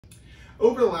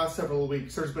Over the last several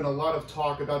weeks, there's been a lot of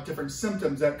talk about different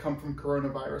symptoms that come from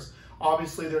coronavirus.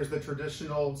 Obviously, there's the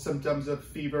traditional symptoms of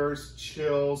fevers,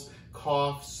 chills,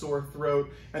 cough, sore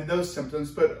throat, and those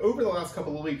symptoms. But over the last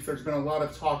couple of weeks, there's been a lot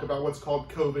of talk about what's called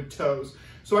COVID toes.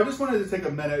 So I just wanted to take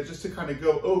a minute just to kind of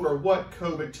go over what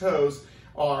COVID toes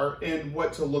are and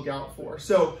what to look out for.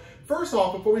 So first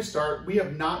off, before we start, we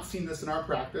have not seen this in our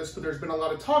practice, but there's been a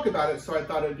lot of talk about it, so I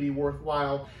thought it'd be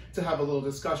worthwhile to have a little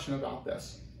discussion about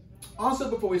this. Also,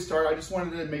 before we start, I just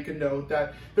wanted to make a note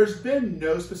that there's been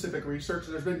no specific research,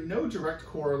 there's been no direct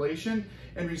correlation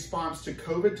in response to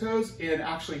COVID toes and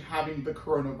actually having the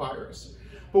coronavirus.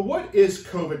 But what is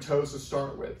COVID toes to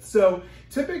start with? So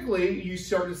typically you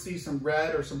start to see some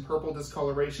red or some purple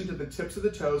discoloration to the tips of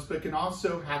the toes, but it can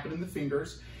also happen in the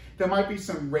fingers. There might be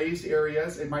some raised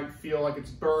areas. It might feel like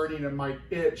it's burning, it might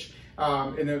itch,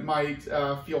 and it might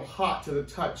feel hot to the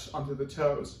touch onto the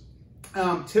toes.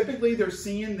 Typically they're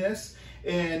seeing this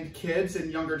in kids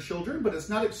and younger children, but it's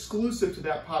not exclusive to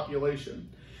that population.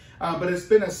 But it's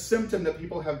been a symptom that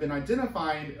people have been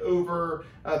identifying over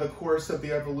the course of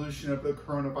the evolution of the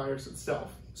coronavirus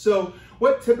itself. So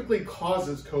what typically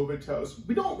causes COVID toes?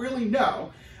 We don't really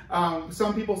know.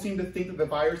 Some people seem to think that the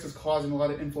virus is causing a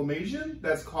lot of inflammation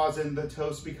that's causing the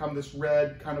toes to become this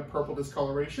red kind of purple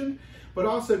discoloration. But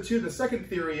also too, the second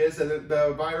theory is that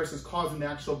the virus is causing the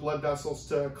actual blood vessels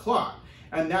to clot.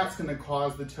 And that's going to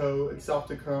cause the toe itself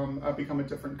to become a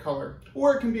different color.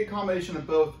 Or it can be a combination of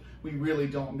both. We really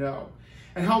don't know.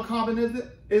 And how common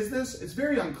is this? It's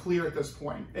very unclear at this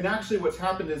point. And actually what's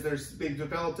happened is they've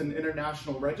developed an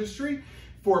international registry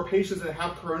for patients that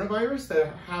have coronavirus,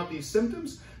 that have these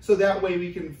symptoms, so that way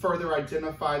we can further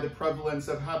identify the prevalence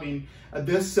of having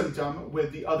this symptom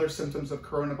with the other symptoms of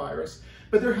coronavirus.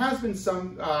 But there has been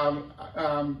some,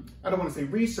 I don't want to say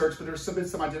research, but there's been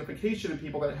some identification of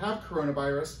people that have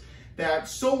coronavirus that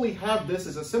solely have this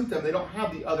as a symptom. They don't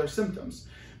have the other symptoms.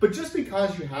 But just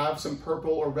because you have some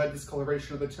purple or red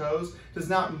discoloration of the toes does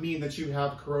not mean that you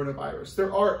have coronavirus.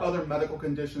 There are other medical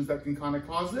conditions that can kind of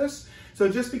cause this. So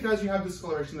just because you have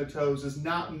discoloration of the toes does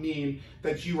not mean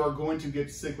that you are going to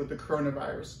get sick with the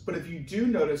coronavirus. But if you do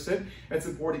notice it, it's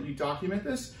important you document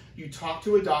this, you talk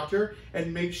to a doctor,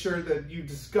 and make sure that you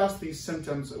discuss these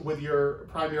symptoms with your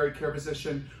primary care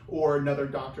physician or another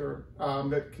doctor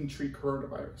that can treat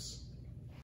coronavirus.